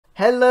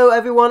Hello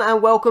everyone and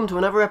welcome to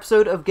another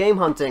episode of Game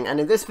Hunting, and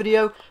in this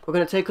video we're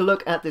going to take a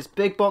look at this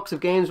big box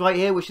of games right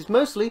here, which is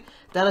mostly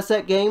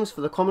dataset games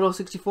for the Commodore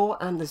 64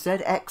 and the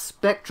ZX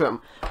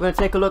Spectrum. We're going to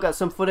take a look at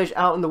some footage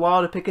out in the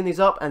wild of picking these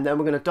up, and then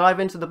we're going to dive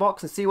into the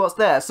box and see what's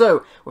there.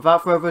 So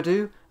without further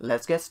ado,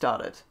 let's get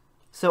started.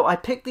 So I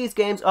picked these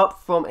games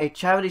up from a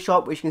charity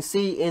shop, which you can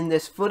see in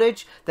this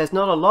footage. There's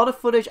not a lot of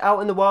footage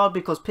out in the wild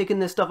because picking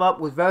this stuff up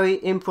was very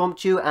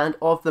impromptu and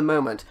of the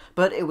moment.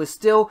 But it was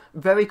still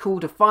very cool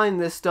to find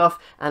this stuff,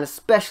 and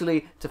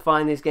especially to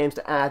find these games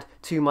to add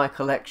to my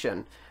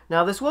collection.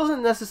 Now this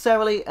wasn't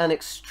necessarily an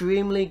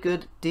extremely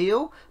good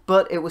deal,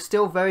 but it was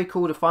still very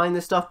cool to find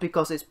this stuff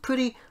because it's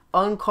pretty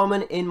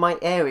uncommon in my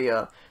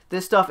area.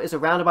 This stuff is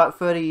around about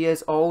 30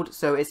 years old,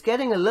 so it's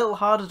getting a little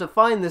harder to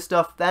find this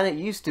stuff than it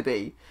used to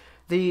be.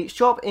 The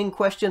shop in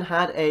question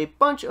had a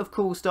bunch of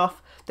cool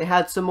stuff. They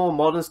had some more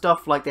modern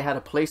stuff, like they had a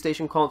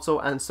PlayStation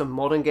console and some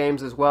modern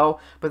games as well.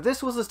 But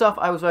this was the stuff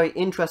I was very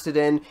interested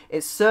in.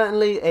 It's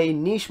certainly a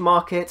niche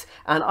market,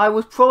 and I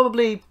was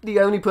probably the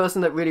only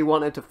person that really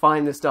wanted to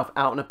find this stuff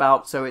out and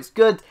about. So it's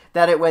good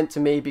that it went to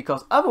me,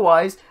 because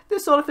otherwise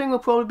this sort of thing will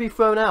probably be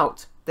thrown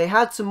out. They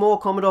had some more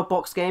Commodore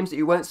box games that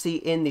you won't see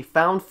in the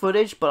found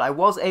footage, but I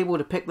was able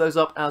to pick those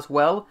up as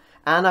well.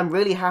 And I'm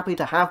really happy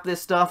to have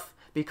this stuff,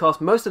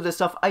 because most of this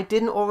stuff I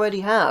didn't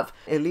already have,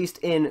 at least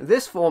in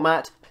this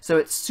format, so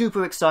it's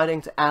super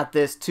exciting to add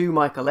this to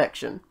my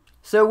collection.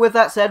 So with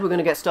that said, we're going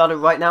to get started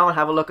right now and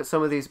have a look at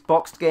some of these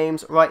boxed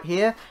games right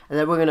here, and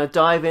then we're going to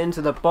dive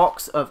into the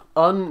box of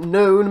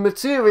unknown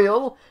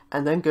material,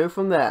 and then go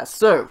from there.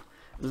 So,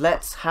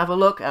 let's have a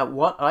look at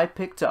what I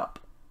picked up.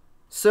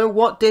 So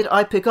what did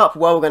I pick up?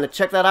 Well, we're going to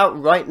check that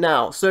out right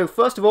now. So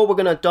first of all, we're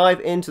going to dive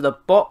into the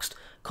boxed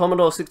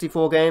Commodore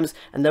 64 games,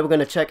 and then we're going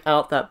to check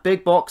out that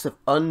big box of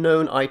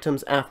unknown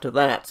items after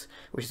that,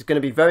 which is going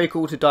to be very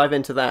cool to dive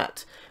into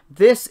that.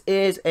 This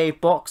is a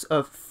box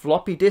of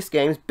floppy disk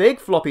games, big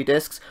floppy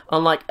disks,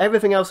 unlike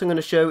everything else I'm going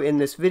to show in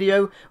this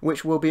video,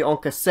 which will be on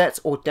cassettes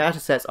or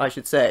datasets, I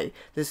should say.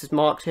 This is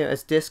marked here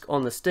as disc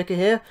on the sticker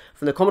here,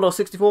 from the Commodore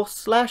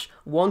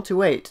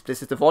 64/128.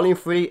 This is the Volume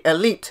 3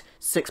 Elite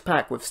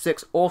 6-pack with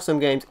 6 awesome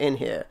games in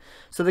here.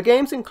 So the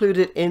games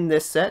included in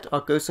this set are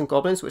Ghosts and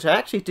Goblins, which I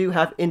actually do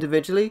have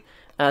individually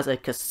as a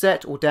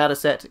cassette or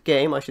dataset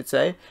game, I should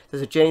say.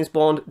 There's a James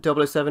Bond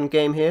 007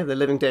 game here, The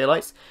Living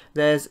Daylights.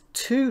 There's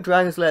 2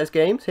 Dragon's Lairs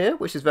games here,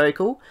 which is very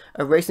cool.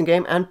 A racing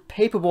game, and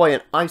Paperboy,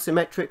 an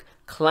isometric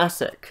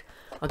classic.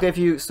 I'll give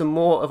you some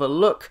more of a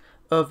look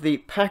of the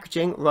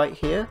packaging right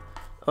here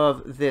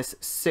of this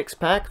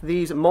 6-pack.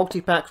 These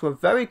multi-packs were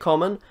very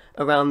common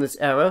around this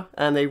era,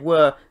 and they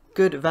were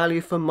good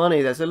value for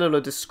money. There's a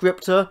little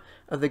descriptor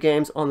of the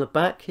games on the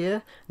back here,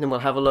 and then we'll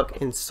have a look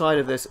inside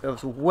of this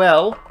as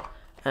well.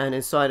 And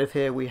inside of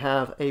here we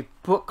have a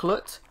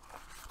booklet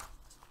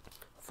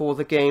for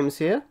the games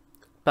here,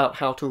 about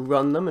how to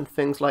run them and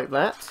things like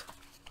that.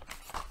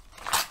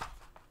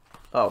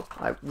 Oh,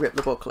 I ripped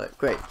the booklet.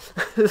 Great.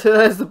 So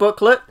there's the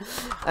booklet,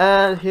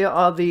 and here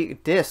are the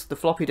discs, the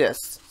floppy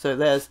disks. So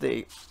there's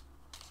the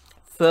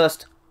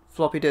first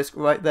floppy disk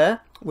right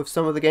there with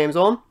some of the games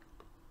on,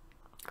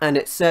 and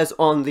it says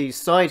on the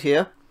side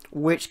here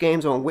which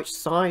games are on which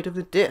side of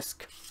the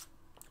disc.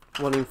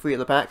 Volume 3 at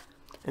the back.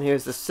 And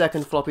here's the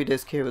second floppy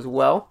disk here as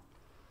well.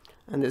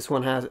 And this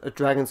one has a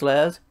Dragon's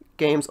Lairs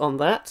games on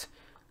that.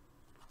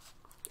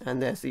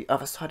 And there's the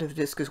other side of the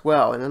disc as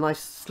well, and a nice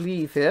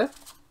sleeve here.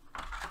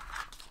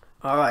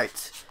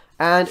 Alright,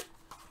 and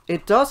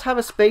it does have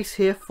a space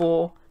here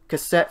for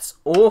cassettes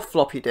or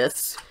floppy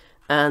disks.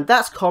 And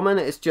that's common.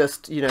 It's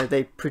just, you know,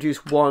 they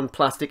produce one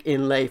plastic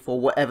inlay for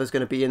whatever's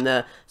going to be in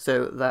there.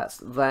 So that's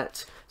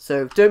that.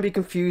 So don't be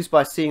confused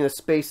by seeing the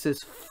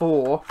spaces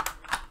for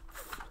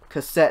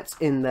cassettes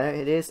in there.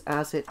 It is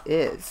as it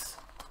is.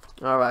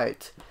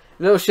 Alright.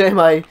 A little shame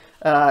I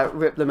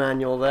ripped the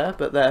manual there,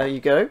 but there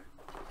you go.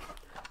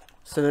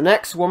 So the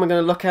next one we're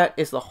going to look at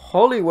is the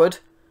Hollywood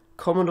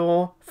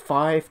Commodore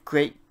 5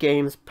 Great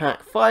Games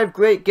Pack. 5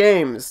 great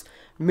games.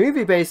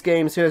 Movie-based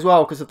games here as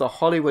well because of the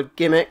Hollywood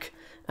gimmick.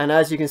 And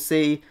as you can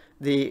see,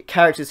 the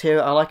characters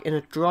here are like in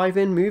a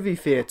drive-in movie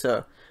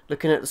theater.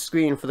 Looking at the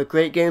screen for the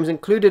great games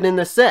included in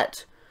the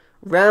set.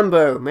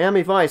 Rambo,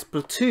 Miami Vice,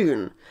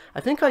 Platoon. I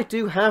think I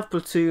do have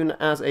Platoon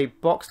as a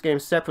boxed game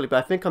separately,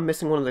 but I think I'm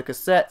missing one of the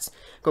cassettes.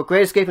 Got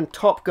Great Escape and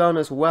Top Gun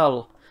as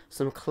well.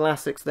 Some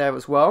classics there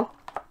as well.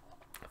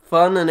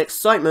 Fun and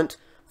excitement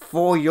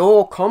for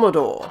your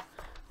Commodore.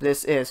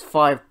 This is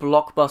 5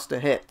 blockbuster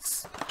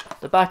hits.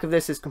 The back of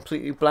this is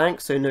completely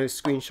blank, so no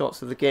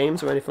screenshots of the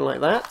games or anything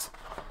like that.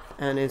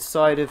 And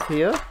inside of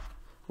here,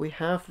 we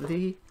have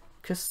the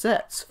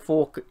cassettes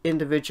for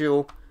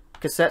individual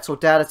cassettes or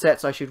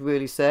datasets, I should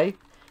really say.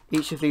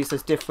 Each of these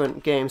has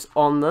different games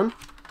on them.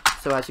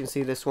 So as you can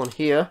see, this one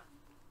here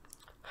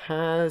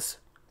has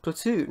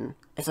Platoon.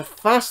 It's a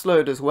fast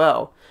load as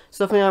well.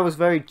 Something I was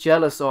very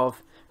jealous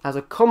of as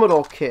a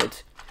Commodore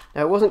kid.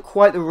 Now it wasn't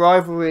quite the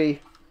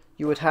rivalry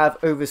you would have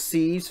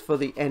overseas for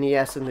the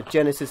NES and the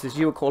Genesis, as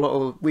you would call it,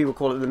 or we would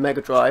call it the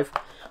Mega Drive.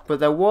 But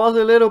there was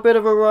a little bit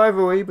of a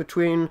rivalry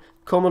between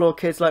Commodore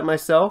kids like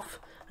myself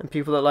and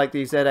people that like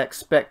the ZX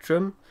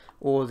Spectrum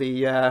or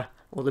the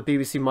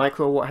BBC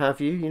Micro, or what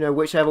have you. You know,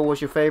 whichever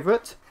was your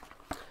favourite.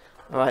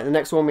 Alright, the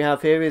next one we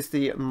have here is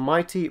the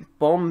Mighty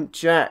Bomb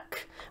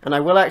Jack. And I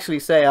will actually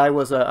say I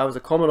was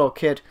a Commodore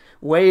kid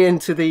way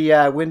into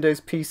the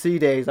Windows PC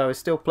days. I was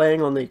still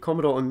playing on the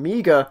Commodore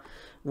Amiga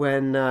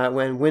when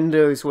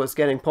Windows was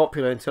getting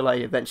popular, until I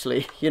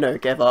eventually, you know,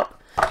 gave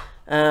up.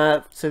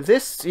 So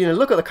this, you know,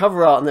 look at the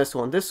cover art on this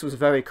one. This was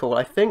very cool.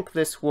 I think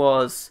this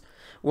was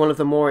one of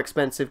the more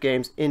expensive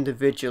games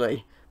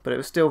individually, but it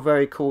was still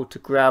very cool to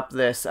grab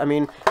this. I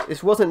mean,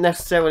 this wasn't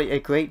necessarily a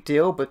great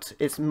deal, but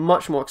it's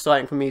much more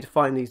exciting for me to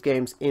find these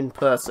games in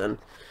person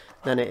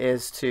than it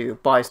is to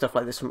buy stuff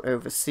like this from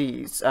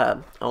overseas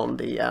on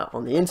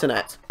the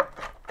internet.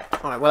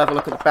 Alright, we'll have a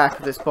look at the back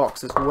of this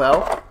box as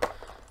well.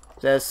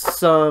 There's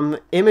some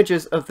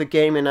images of the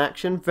game in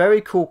action.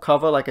 Very cool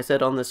cover, like I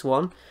said, on this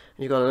one.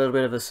 You've got a little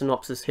bit of a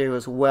synopsis here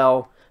as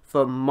well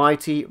for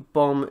Mighty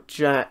Bomb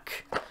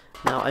Jack.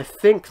 Now, I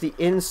think the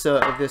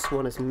insert of this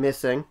one is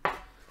missing,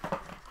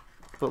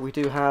 but we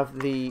do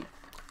have the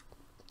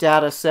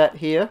data set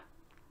here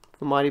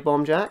for Mighty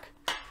Bomb Jack,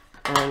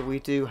 and we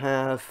do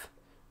have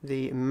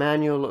the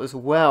manual as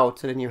well,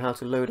 telling you how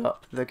to load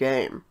up the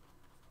game.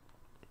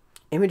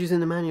 Images in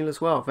the manual as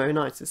well, very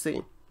nice to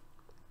see.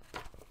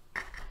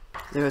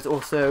 There is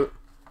also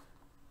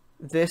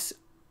this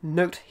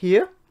note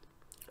here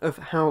of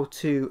how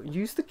to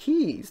use the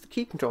keys, the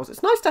key controls.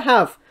 It's nice to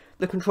have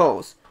the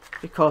controls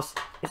because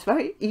it's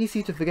very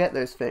easy to forget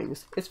those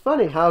things. It's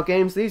funny how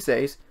games these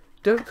days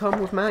don't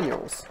come with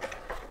manuals.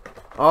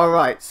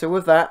 Alright, so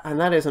with that, and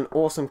that is an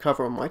awesome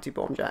cover on Mighty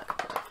Bomb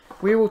Jack,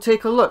 we will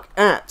take a look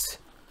at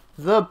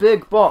the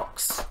big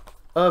box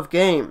of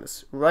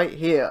games right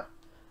here.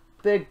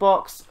 Big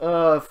box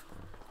of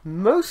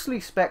mostly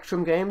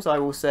Spectrum games, I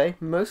will say.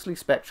 Mostly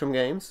Spectrum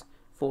games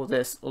for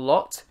this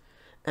lot.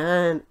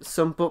 And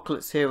some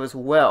booklets here as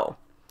well.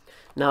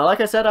 Now, like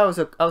I said, I was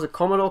a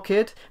Commodore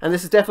kid, and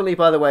this is definitely,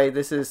 by the way,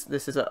 this is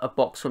a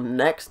box from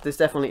Next. This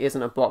definitely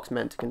isn't a box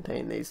meant to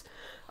contain these.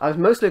 I was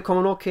mostly a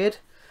Commodore kid,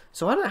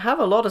 so I don't have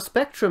a lot of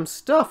Spectrum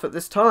stuff at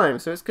this time.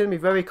 So it's going to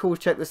be very cool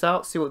to check this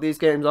out, see what these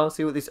games are,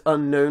 see what these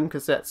unknown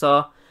cassettes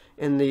are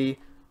in the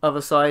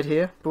other side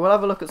here. But we'll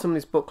have a look at some of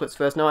these booklets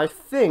first. Now, I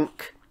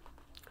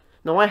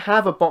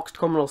have a boxed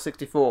Commodore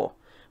 64,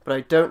 but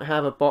I don't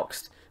have a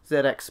boxed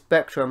ZX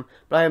Spectrum,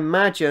 but I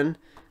imagine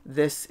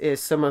this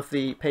is some of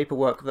the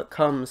paperwork that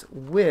comes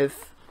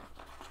with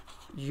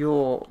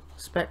your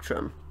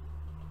Spectrum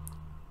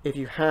if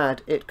you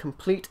had it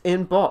complete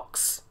in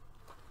box.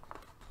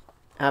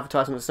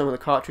 Advertisement of some of the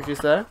cartridges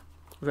there.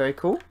 Very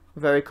cool,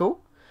 very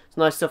cool. It's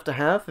nice stuff to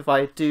have. If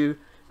I do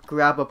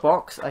grab a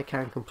box, I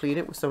can complete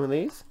it with some of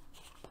these.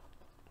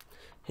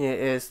 Here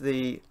is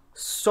the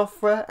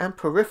software and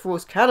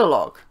peripherals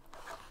catalog.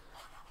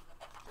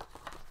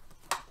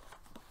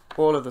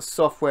 All of the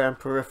software and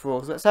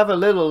peripherals. Let's have a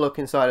little look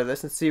inside of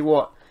this and see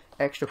what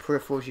extra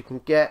peripherals you can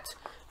get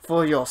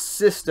for your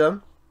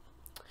system.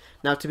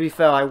 Now, to be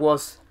fair, I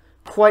was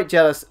quite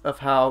jealous of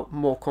how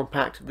more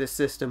compact this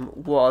system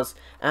was,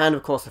 and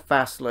of course a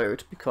fast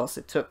load, because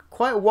it took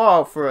quite a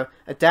while for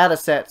a data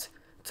set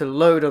to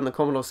load on the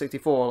Commodore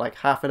 64, like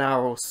half an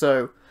hour or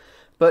so.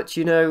 But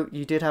you know,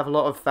 you did have a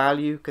lot of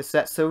value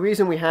cassettes. So the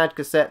reason we had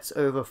cassettes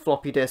over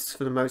floppy disks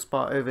for the most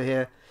part over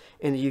here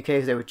in the UK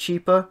is they were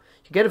cheaper.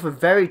 You could get it for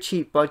very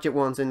cheap budget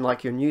ones in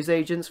like your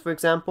newsagents, for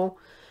example.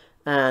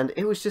 And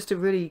it was just a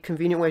really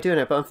convenient way of doing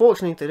it. But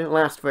unfortunately, they didn't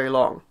last very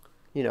long.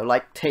 You know,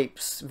 like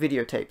tapes,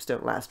 videotapes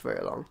don't last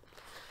very long.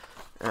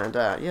 And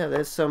yeah,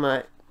 there's some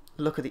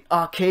look at the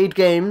arcade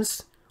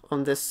games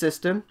on this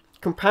system.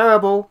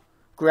 Comparable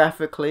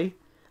graphically.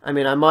 I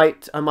mean, I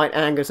might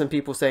anger some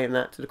people saying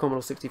that to the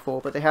Commodore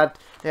 64, but they had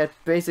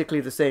basically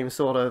the same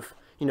sort of,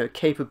 you know,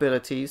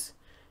 capabilities,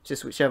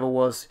 just whichever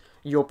was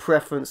your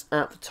preference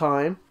at the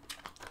time.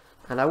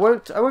 And I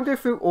won't go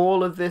through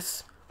all of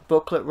this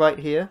booklet right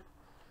here,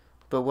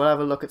 but we'll have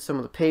a look at some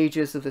of the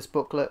pages of this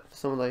booklet,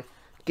 some of the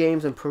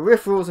games and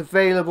peripherals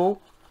available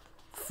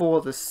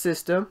for the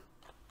system,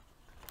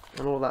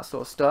 and all that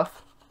sort of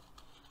stuff.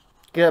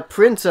 Get a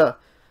printer,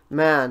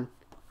 man.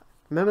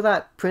 Remember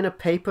that printer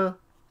paper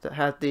that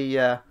had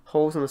the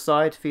holes on the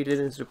side to feed it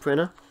into the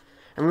printer?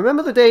 And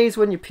remember the days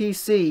when your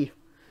PC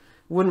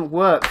wouldn't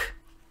work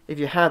if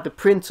you had the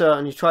printer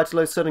and you tried to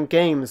load certain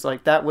games,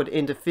 like that would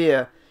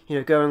interfere, you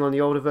know, going on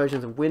the older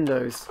versions of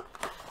Windows.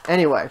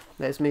 Anyway,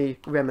 there's me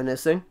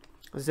reminiscing.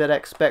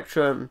 ZX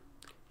Spectrum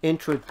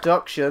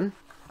introduction.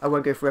 I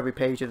won't go through every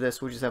page of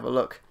this, we'll just have a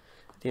look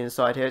at the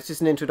inside here. It's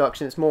just an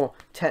introduction, it's more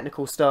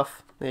technical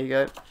stuff. There you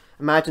go.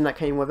 Imagine that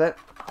came with it.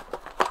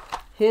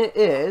 Here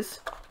is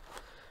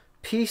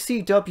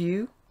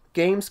PCW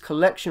Games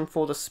Collection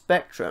for the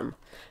Spectrum.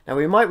 Now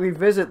we might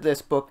revisit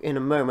this book in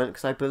a moment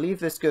because I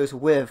believe this goes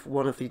with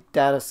one of the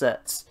data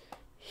sets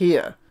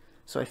here.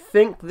 So I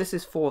think this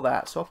is for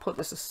that. So I'll put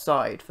this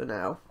aside for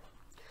now.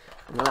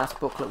 And the last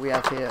booklet we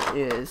have here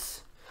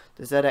is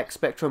the ZX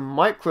Spectrum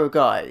Micro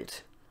Guide.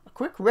 A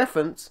quick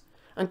reference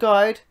and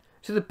Guide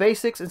to the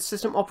Basics and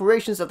System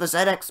Operations of the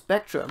ZX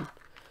Spectrum.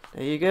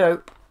 There you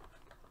go.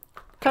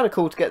 Kind of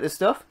cool to get this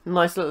stuff.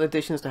 Nice little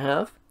additions to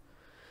have.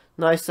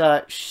 Nice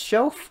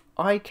shelf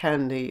eye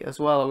candy as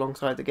well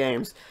alongside the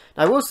games.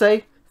 Now, I will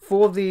say,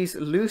 for these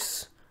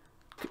loose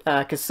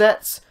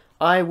cassettes,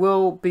 I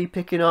will be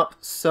picking up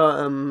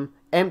some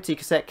empty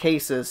cassette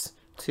cases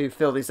to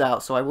fill these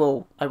out. So I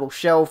will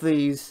shelve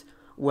these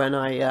when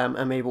I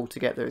am able to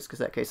get those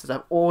cassette cases.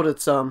 I've ordered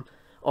some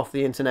off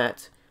the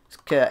internet,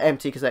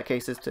 empty cassette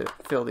cases to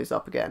fill these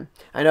up again.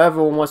 I know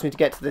everyone wants me to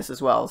get to this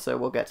as well, so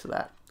we'll get to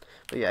that.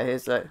 But yeah,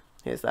 here's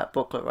that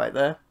booklet right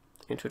there.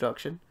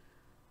 Introduction.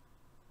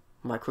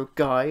 Micro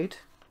guide.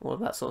 All of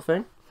that sort of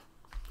thing.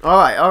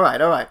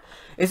 Alright.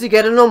 Is he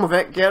getting on with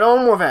it? Get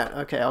on with it!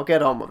 Okay, I'll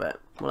get on with it.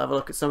 We'll have a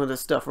look at some of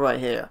this stuff right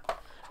here.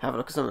 Have a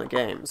look at some of the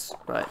games.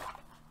 Right.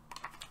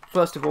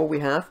 First of all, we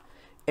have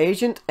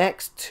Agent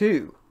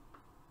X2.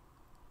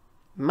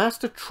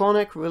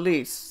 Mastertronic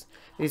release.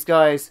 These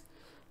guys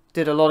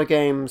did a lot of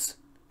games,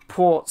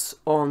 ports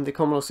on the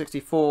Commodore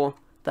 64.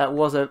 That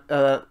was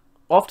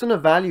often a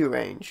value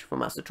range for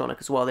Mastertronic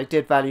as well. They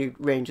did value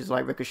ranges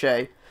like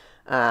Ricochet.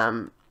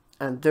 And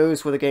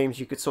those were the games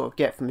you could sort of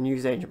get from a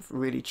newsagent for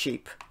really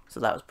cheap.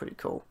 So that was pretty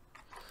cool.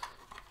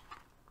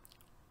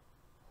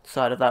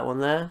 Side of that one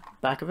there,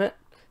 back of it.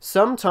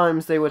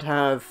 Sometimes they would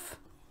have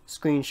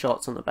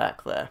screenshots on the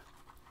back there.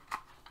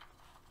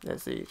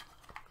 There's the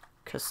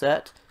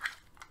cassette.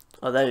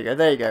 Oh, there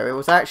you go. It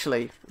was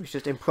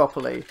just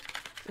improperly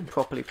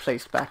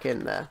placed back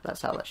in there.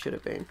 That's how that should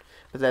have been.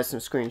 But there's some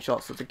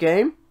screenshots of the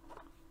game.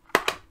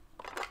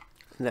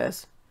 And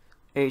there's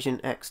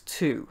Agent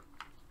X2.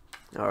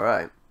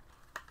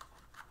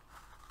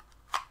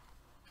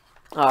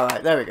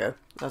 Alright, there we go.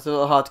 That's a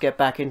little hard to get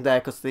back in there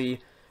because the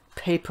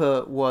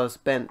paper was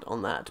bent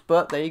on that.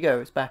 But there you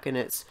go. It's back in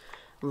its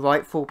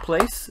rightful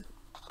place.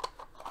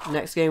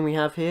 Next game we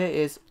have here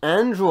is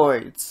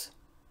Androids.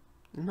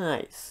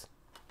 Nice.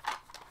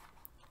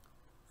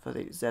 For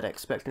the ZX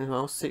Spectrum as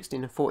well,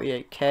 16 and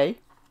 48K.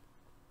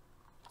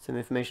 Some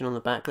information on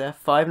the back there.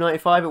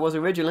 $5.95 it was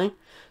originally.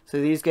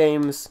 So these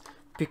games,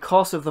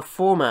 because of the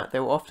format, they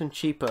were often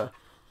cheaper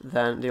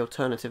than the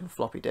alternative of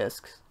floppy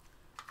disks.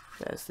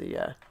 There's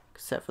the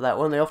cassette for that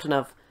one. They often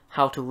have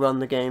how to run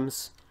the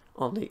games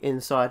on the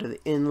inside of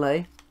the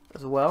inlay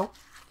as well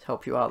to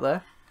help you out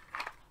there.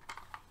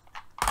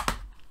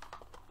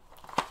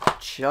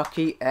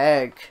 Chucky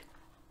Egg.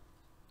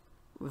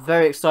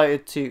 Very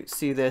excited to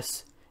see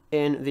this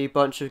in the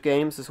bunch of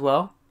games as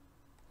well.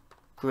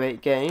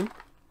 Great game.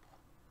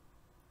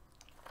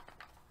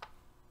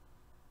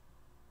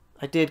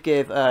 I did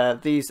give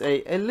these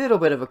a little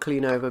bit of a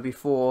clean over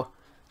before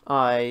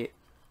I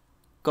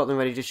got them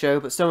ready to show,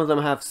 but some of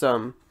them have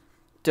some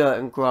dirt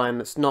and grime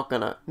that's not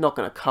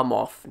gonna come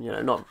off, you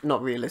know,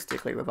 not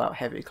realistically without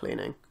heavy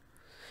cleaning.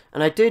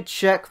 And I did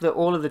check that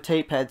all of the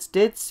tape heads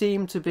did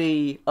seem to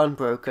be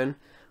unbroken,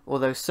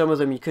 although some of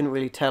them you couldn't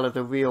really tell if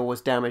the reel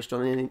was damaged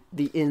on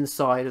the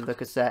inside of the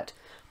cassette.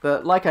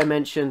 But like I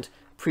mentioned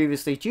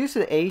previously, due to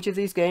the age of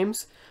these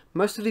games,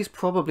 most of these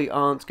probably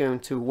aren't going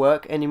to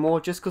work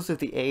anymore just because of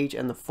the age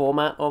and the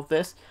format of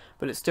this,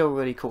 but it's still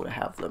really cool to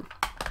have them.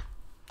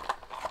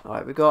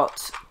 Alright, we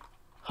got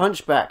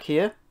Hunchback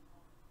here.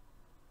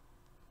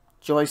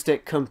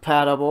 Joystick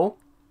compatible.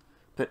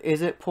 But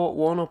is it port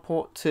 1 or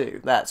port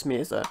 2? That's me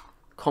as a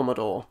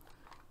Commodore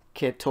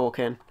kid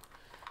talking.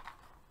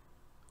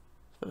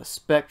 For the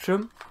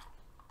Spectrum.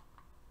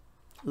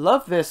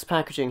 Love this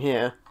packaging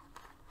here.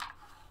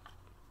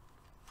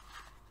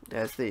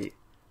 There's the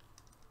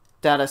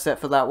data set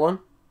for that one.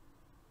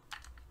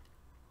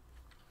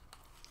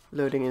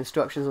 Loading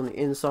instructions on the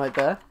inside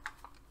there.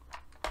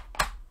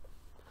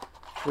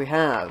 We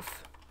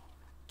have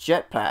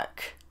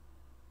Jetpack.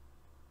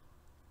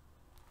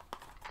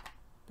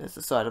 There's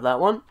the side of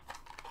that one.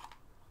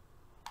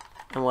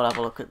 And we'll have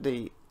a look at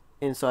the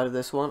inside of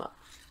this one.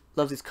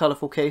 Love these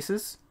colourful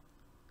cases.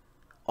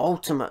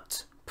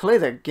 Ultimate. Play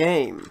the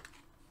game.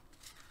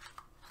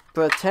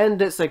 Pretend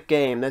it's a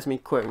game. There's me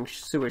quoting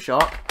Sewer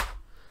Shark.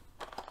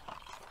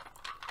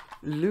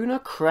 Lunar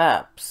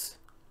Crabs.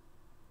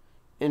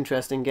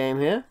 Interesting game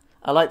here.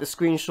 I like the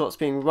screenshots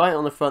being right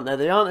on the front there.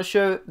 They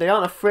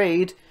aren't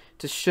afraid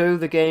to show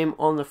the game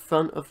on the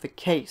front of the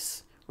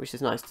case, which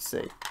is nice to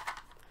see.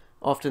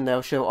 Often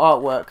they'll show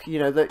artwork, you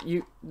know, that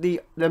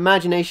the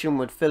imagination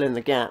would fill in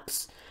the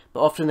gaps,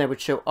 but often they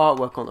would show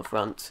artwork on the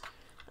front.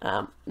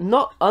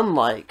 Not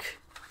unlike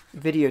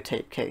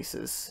videotape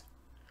cases,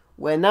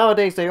 where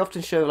nowadays they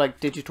often show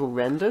like digital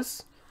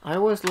renders. I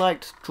always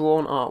liked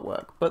drawn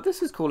artwork, but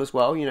this is cool as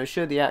well, you know,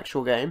 show the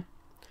actual game.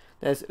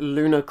 There's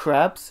Lunar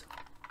Crabs.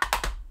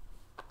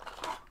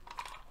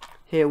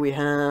 Here we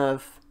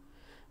have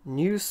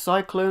New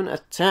Cyclone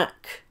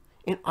Attack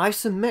in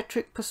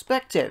isometric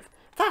perspective.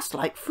 That's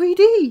like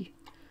 3D.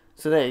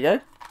 So there you go.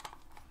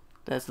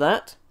 There's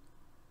that.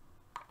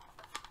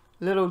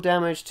 Little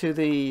damage to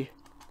the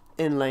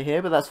inlay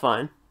here, but that's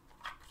fine.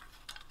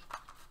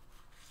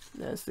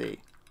 There's the...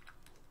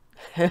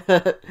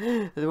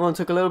 the one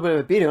took a little bit of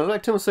a beating. It looked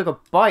like someone took a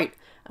bite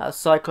a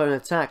cyclone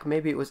attack.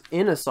 Maybe it was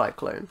in a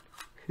cyclone.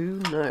 Who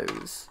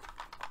knows?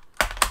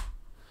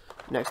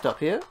 Next up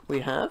here, we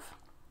have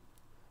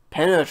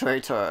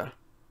Penetrator.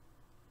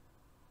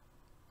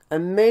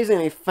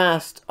 Amazingly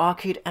fast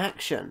arcade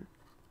action.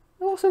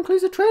 It also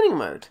includes a training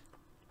mode.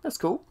 That's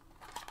cool.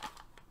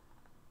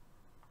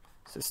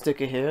 There's a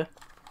sticker here.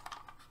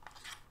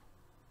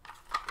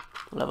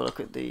 We'll have a look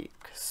at the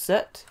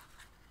cassette.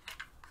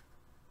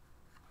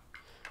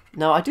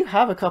 Now, I do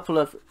have a couple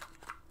of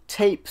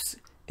tapes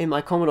in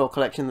my Commodore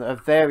collection that are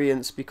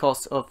variants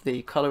because of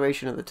the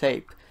coloration of the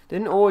tape. They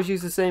didn't always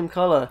use the same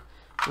color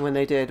when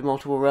they did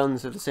multiple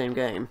runs of the same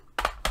game.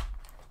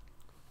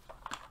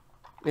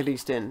 At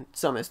least in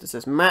some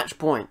instances. Match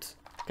Point.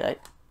 Okay.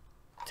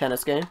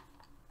 Tennis game.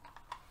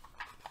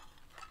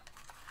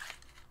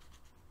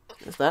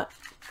 There's that.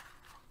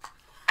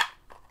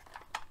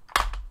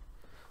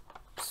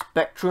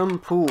 Spectrum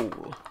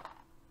Pool.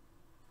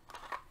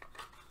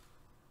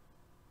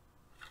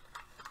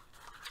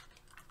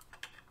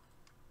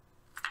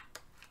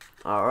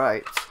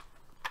 Alright.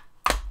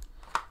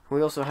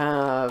 We also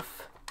have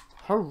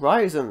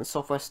Horizon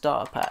Software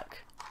Starter Pack.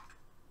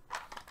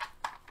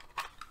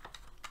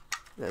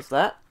 There's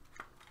that.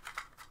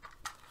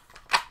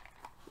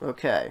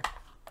 Okay.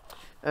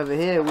 Over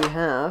here we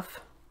have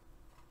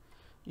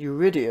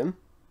Iridium.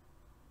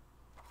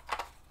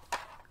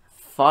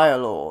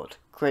 Firelord.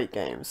 Great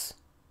games.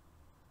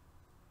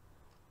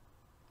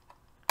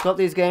 Got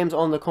these games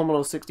on the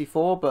Commodore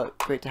 64, but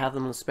great to have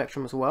them on the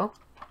Spectrum as well.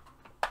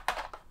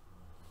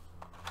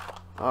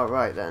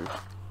 Alright then.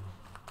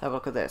 Have a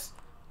look at this.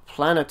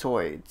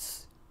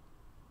 Planetoids.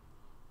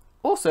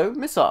 Also,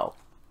 Missile.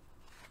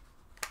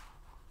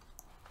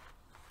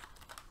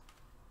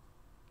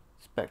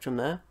 Spectrum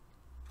there.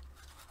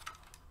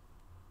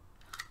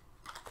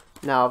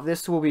 Now,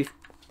 this will be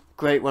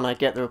great when I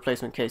get the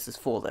replacement cases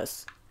for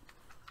this.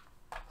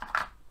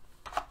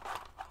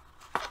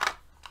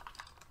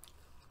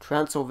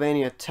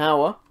 Transylvania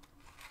Tower.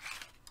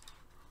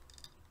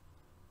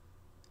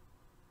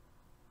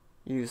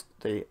 Use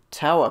the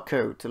tower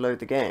code to load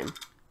the game.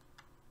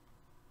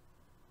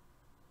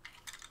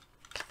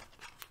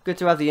 Good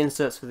to have the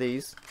inserts for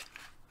these.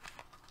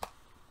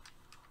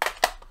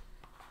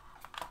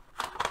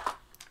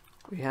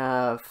 We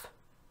have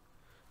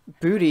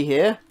booty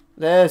here.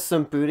 There's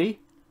some booty.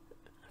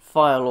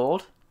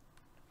 Firelord.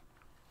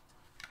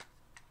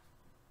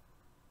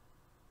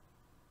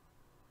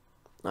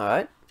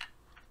 Alright.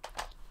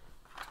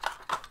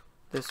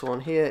 This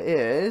one here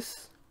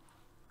is...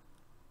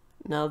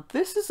 Now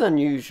this is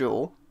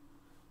unusual.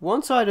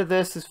 One side of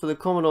this is for the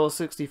Commodore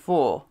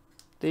 64.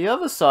 The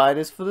other side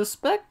is for the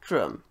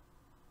Spectrum.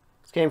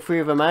 This came free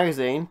of a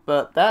magazine,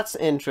 but that's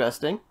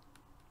interesting.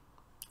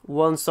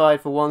 One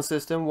side for one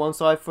system, one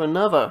side for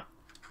another.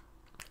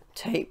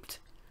 Taped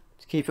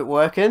to keep it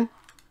working.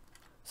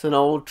 It's an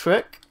old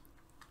trick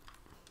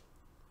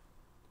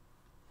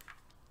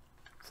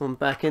from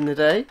back in the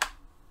day.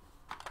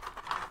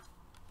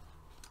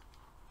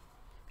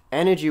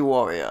 Energy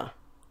Warrior.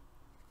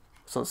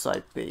 It's on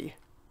side B.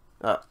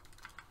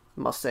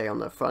 Must say on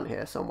the front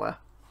here somewhere.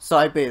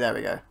 Side B, there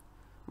we go.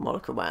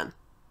 Monica Wan.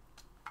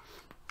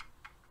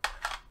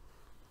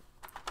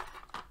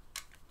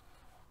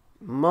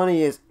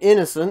 Money is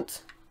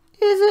innocent.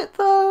 Is it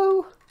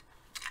though?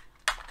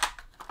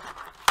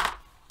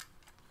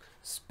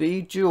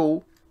 Speed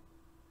Jewel.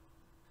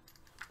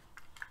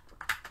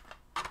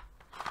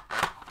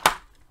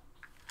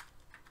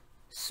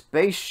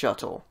 Space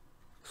Shuttle.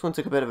 This one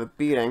took a bit of a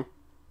beating.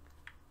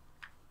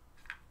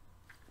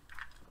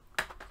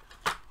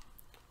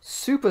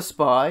 Super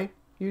Spy.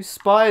 Use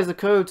Spy as a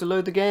code to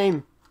load the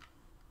game.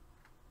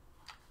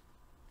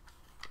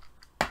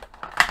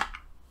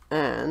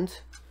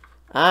 And...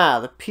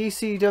 the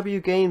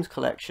PCW Games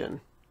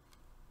Collection.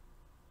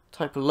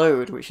 Type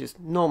load, which is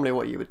normally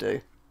what you would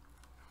do.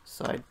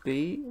 Side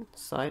B,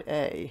 side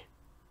A.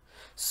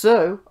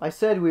 So, I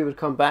said we would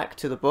come back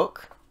to the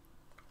book.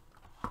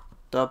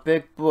 The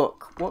big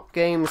book. What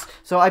games...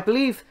 So, I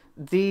believe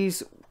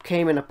these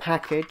came in a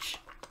package,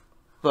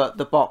 but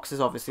the box is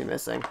obviously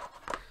missing.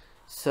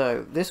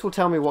 So, this will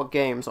tell me what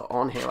games are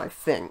on here, I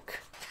think.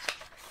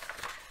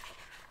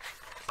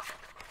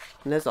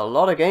 And there's a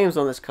lot of games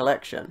on this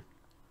collection.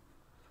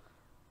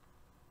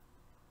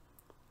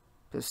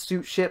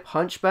 Pursuit Ship,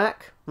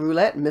 Hunchback,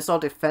 Roulette, Missile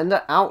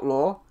Defender,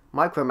 Outlaw,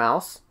 Micro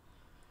Mouse,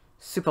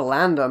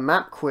 Superlander,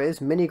 Map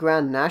Quiz, Mini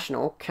Grand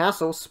National,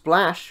 Castle,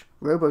 Splash,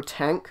 Robo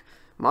Tank,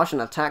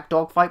 Martian Attack,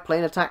 Dogfight,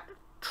 Plane Attack,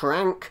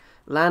 Trank,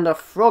 Lander,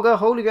 Frogger,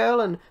 Holy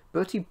Grail, and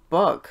Bertie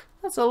Bug.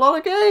 That's a lot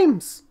of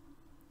games!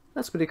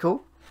 That's pretty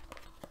cool.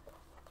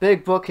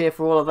 Big book here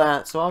for all of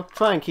that, so I'll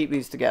try and keep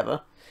these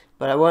together.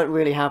 But I won't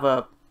really have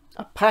a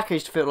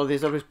package to fit all of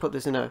these. I'll just put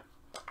this in a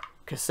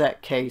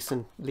cassette case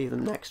and leave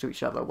them next to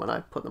each other when I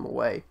put them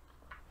away.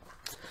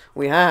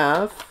 We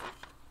have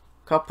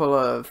a couple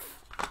of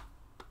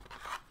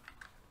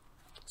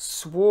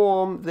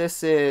Swarm.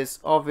 This is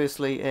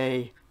obviously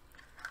a...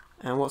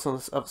 And what's on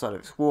the other side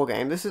of it? War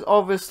Game. This is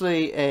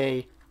obviously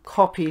a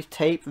copy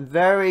tape.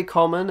 Very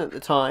common at the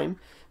time.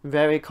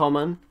 very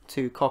common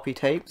to copy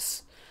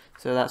tapes.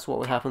 So that's what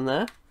would happen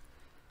there.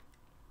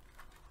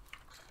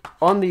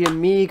 On the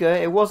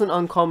Amiga, it wasn't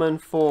uncommon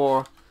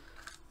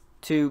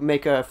to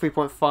make a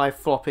 3.5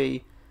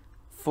 floppy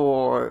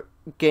for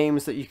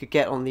games that you could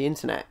get on the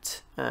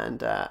internet and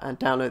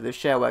download those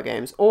shareware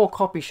games or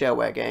copy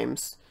shareware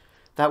games.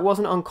 That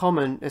wasn't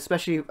uncommon,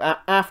 especially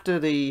after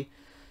the,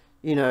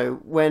 you know,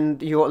 when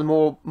you got the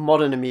more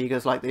modern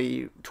Amigas like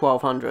the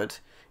 1200.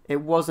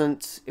 It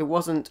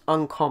wasn't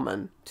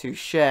uncommon to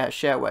share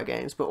shareware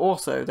games, but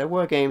also there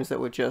were games that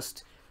were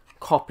just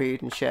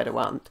copied and shared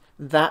around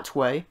that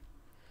way.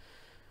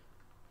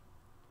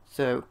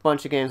 So a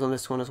bunch of games on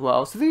this one as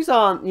well. So these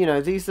aren't, you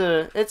know,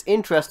 it's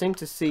interesting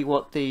to see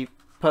what the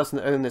person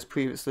that owned this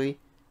previously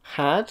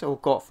had or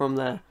got from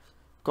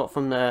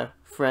their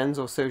friends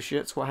or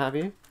associates, what have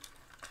you.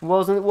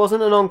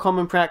 Wasn't an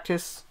uncommon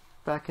practice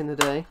back in the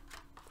day.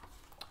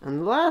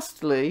 And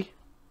lastly,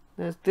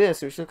 there's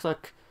this, which looks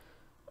like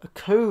a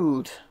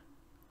code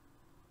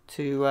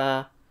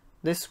to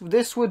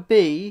this would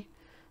be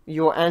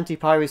your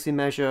anti-piracy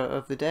measure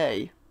of the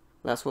day.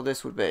 That's what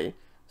this would be.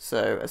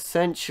 So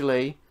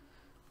essentially,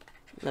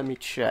 let me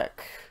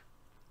check.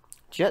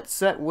 Jet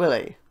Set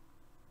Willy.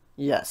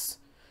 Yes.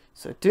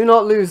 So do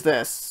not lose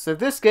this. So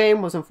this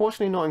game was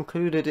unfortunately not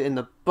included in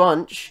the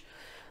bunch,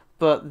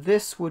 but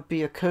this would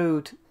be a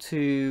code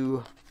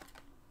to...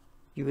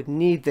 You would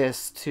need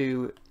this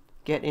to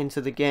get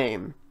into the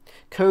game.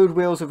 Code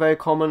wheels are very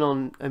common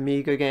on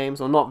Amiga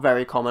games, or not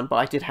very common, but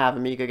I did have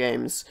Amiga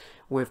games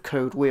with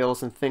code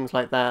wheels and things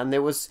like that. And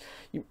there was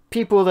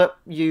people that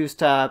used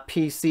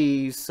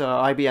PCs,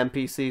 IBM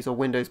PCs or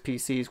Windows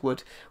PCs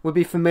would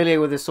be familiar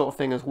with this sort of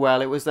thing as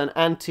well. It was an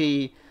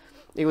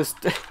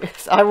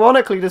it's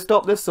ironically to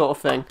stop this sort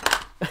of thing.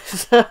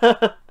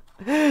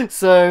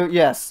 So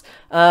yes,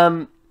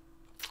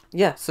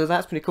 yeah. So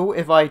that's pretty cool.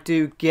 If I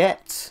do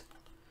get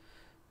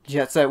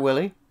Jet Set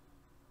Willy,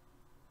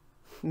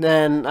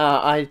 then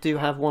I do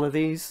have one of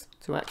these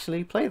to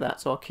actually play that.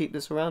 So I'll keep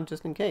this around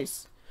just in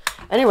case.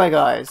 Anyway,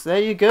 guys,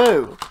 there you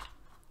go.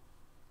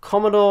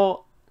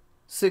 Commodore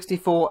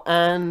 64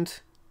 and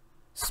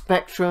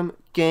Spectrum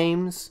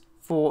games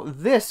for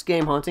this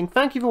game hunting.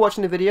 Thank you for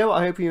watching the video.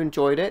 I hope you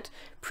enjoyed it.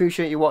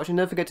 Appreciate you watching.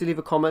 Don't forget to leave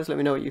a comment. Let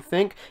me know what you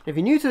think. If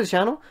you're new to the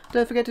channel,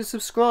 don't forget to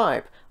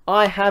subscribe.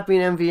 I have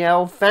been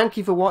MVL. Thank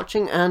you for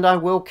watching, and I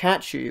will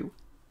catch you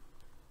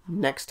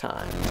next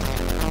time.